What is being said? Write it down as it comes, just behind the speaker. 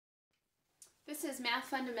This is Math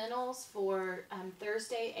Fundamentals for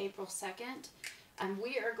Thursday, April 2nd.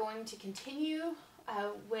 We are going to continue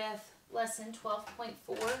with lesson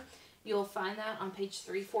 12.4. You'll find that on page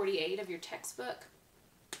 348 of your textbook.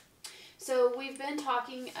 So we've been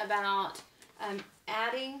talking about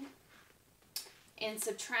adding and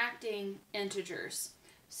subtracting integers.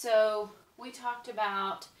 So we talked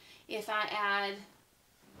about if I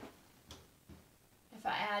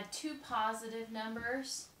add two positive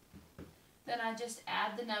numbers, then I just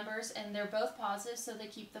add the numbers and they're both positive, so they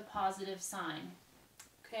keep the positive sign.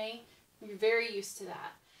 Okay? You're very used to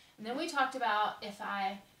that. And then we talked about if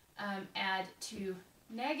I add two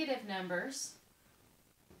negative numbers,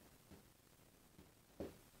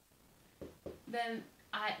 then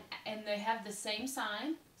and they have the same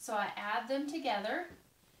sign, so I add them together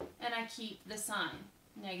and I keep the sign,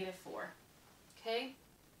 -4. Okay?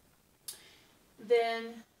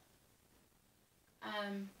 Then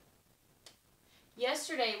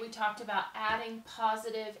yesterday we talked about adding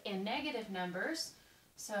positive and negative numbers.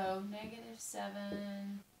 So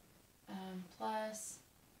 -7 plus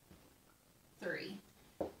 3.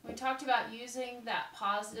 We talked about using that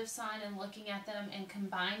positive sign and looking at them and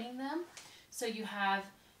combining them. So you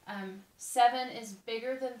have 7 is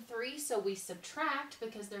bigger than 3, so we subtract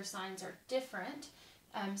because their signs are different.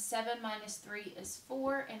 7 minus 3 is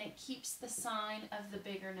 4, and it keeps the sign of the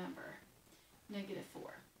bigger number,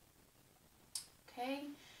 -4. Okay,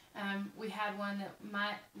 we had one that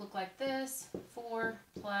might look like this, 4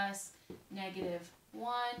 plus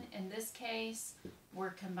 -1. In this case,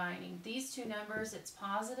 we're combining these two numbers, it's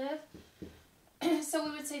positive. So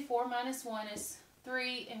we would say 4 minus 1 is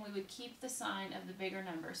 3, and we would keep the sign of the bigger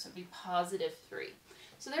number, so it would be +3.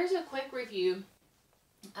 So there's a quick review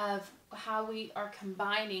of how we are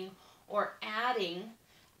combining or adding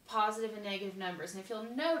positive and negative numbers. And if you'll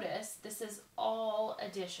notice, this is all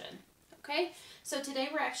addition. Okay, so today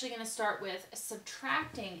we're actually going to start with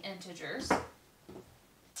subtracting integers.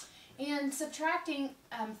 And subtracting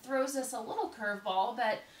throws us a little curveball,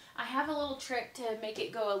 but I have a little trick to make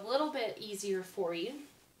it go a little bit easier for you.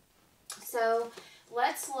 So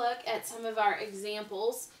let's look at some of our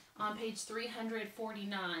examples on page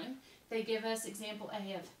 349. They give us example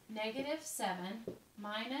A of -7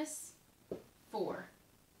 minus 4.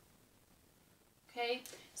 Okay,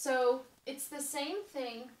 so it's the same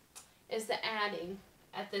thing as the adding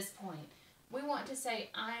at this point. We want to say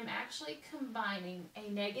I'm actually combining a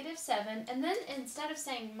 -7, and then instead of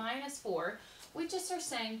saying -4, we just are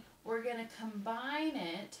saying we're going to combine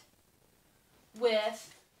it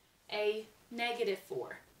with a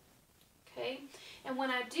 -4. Okay, and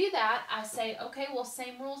when I do that, I say, okay, well,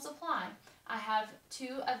 same rules apply. I have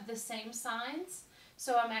two of the same signs,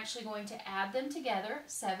 so I'm actually going to add them together,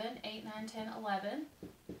 7, 8, 9, 10, 11.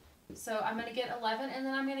 So I'm going to get 11, and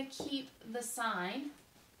then I'm going to keep the sign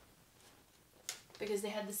because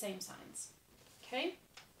they had the same signs. Okay?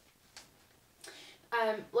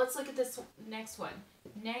 Let's look at this next one.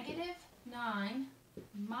 -9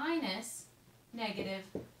 minus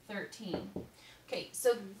 -13. Okay,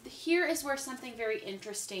 so here is where something very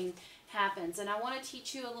interesting happens, and I want to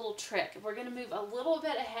teach you a little trick. We're going to move a little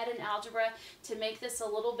bit ahead in algebra to make this a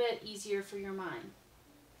little bit easier for your mind.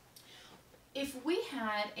 If we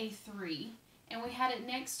had a 3 and we had it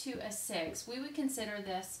next to a 6, we would consider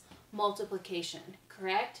this multiplication,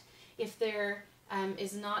 correct? If there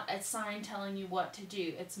is not a sign telling you what to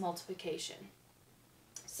do, it's multiplication.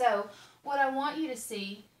 So what I want you to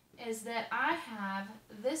see is that I have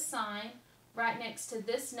this sign right next to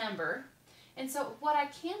this number, and so what I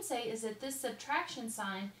can say is that this subtraction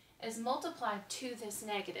sign is multiplied to this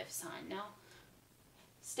negative sign. Now,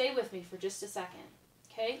 stay with me for just a second,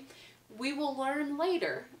 okay? We will learn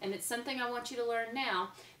later, and it's something I want you to learn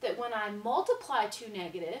now, that when I multiply two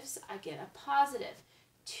negatives, I get a positive.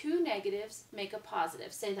 Two negatives make a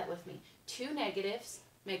positive. Say that with me. Two negatives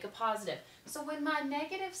make a positive. So when my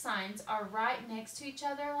negative signs are right next to each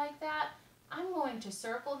other like that, I'm going to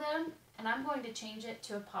circle them, and I'm going to change it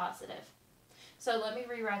to a positive. So let me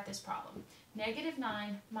rewrite this problem.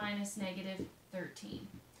 -9 minus -13.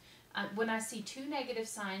 When I see two negative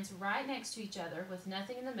signs right next to each other with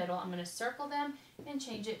nothing in the middle, I'm going to circle them and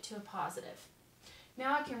change it to a positive.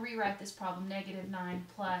 Now I can rewrite this problem, -9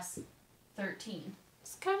 plus 13.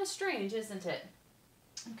 It's kind of strange, isn't it?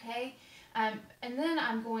 Okay, and then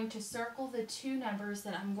I'm going to circle the two numbers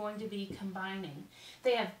that I'm going to be combining.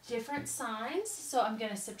 They have different signs, so I'm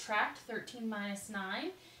going to subtract 13 minus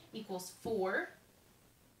 9 equals 4.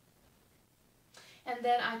 And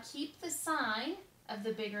then I keep the sign of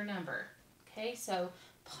the bigger number. Okay, so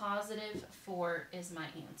 +4 is my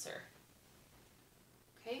answer.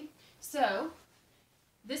 Okay, so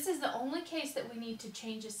this is the only case that we need to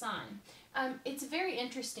change a sign. It's very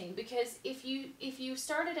interesting because if you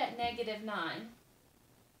started at -9,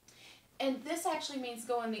 and this actually means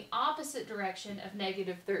go in the opposite direction of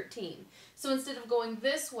 -13. So instead of going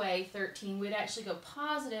this way, 13, we'd actually go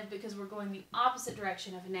positive because we're going the opposite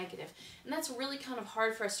direction of a negative. And that's really kind of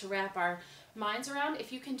hard for us to wrap our minds around.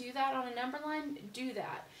 If you can do that on a number line, do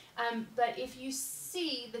that. But if you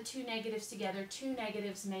see the two negatives together, two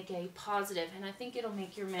negatives make a positive. And I think it'll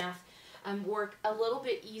make your math work a little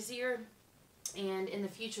bit easier. And in the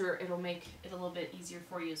future, it'll make it a little bit easier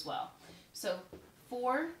for you as well. So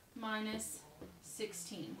 4 minus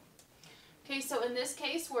 16. Okay, so in this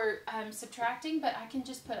case, we're subtracting, but I can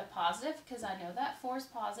just put a positive because I know that 4 is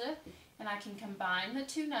positive, and I can combine the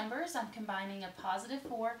two numbers. I'm combining a positive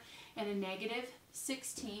 4 and a negative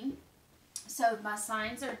 16. So my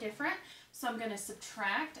signs are different, so I'm going to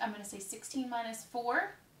subtract. I'm going to say 16 minus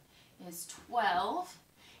 4 is 12,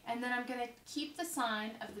 and then I'm going to keep the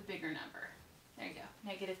sign of the bigger number. There you go,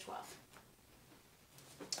 -12.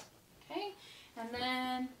 Okay, and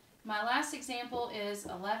then my last example is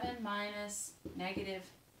 11 minus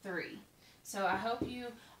 -3. So I hope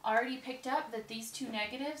you already picked up that these two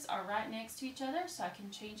negatives are right next to each other, so I can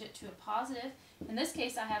change it to a positive. In this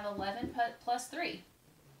case, I have 11 plus 3,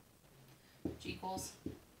 which equals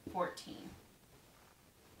 14.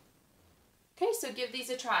 Okay, so give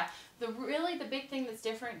these a try. The big thing that's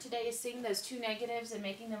different today is seeing those two negatives and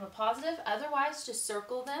making them a positive. Otherwise, just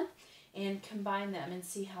circle them and combine them and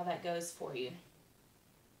see how that goes for you.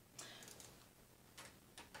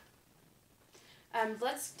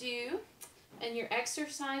 Let's do, in your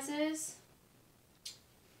exercises,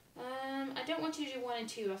 I don't want you to do 1 and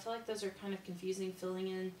 2. I feel like those are kind of confusing, filling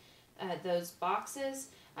in those boxes.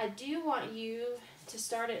 I do want you to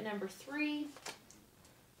start at number 3,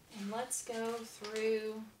 and let's go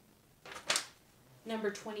through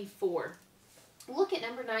number 24. Look at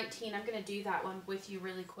number 19. I'm going to do that one with you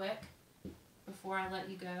really quick before I let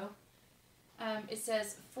you go. It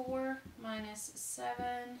says 4 minus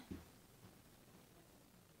 7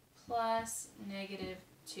 plus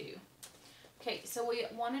 -2. Okay, so we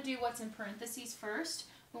want to do what's in parentheses first.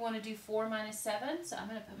 We want to do 4 minus 7, so I'm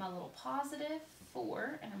going to put my little positive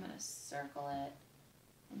 4, and I'm going to circle it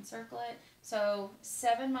and circle it. So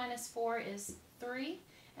 7 minus 4 is 3,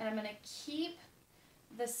 and I'm going to keep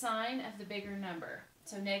the sign of the bigger number.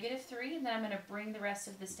 So -3, and then I'm going to bring the rest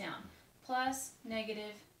of this down. Plus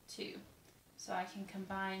 -2. So I can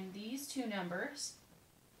combine these two numbers.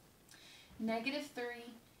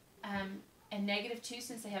 -3 and -2,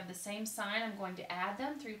 since they have the same sign, I'm going to add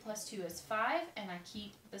them. 3 plus 2 is 5, and I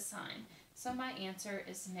keep the sign. So my answer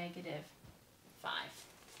is -5.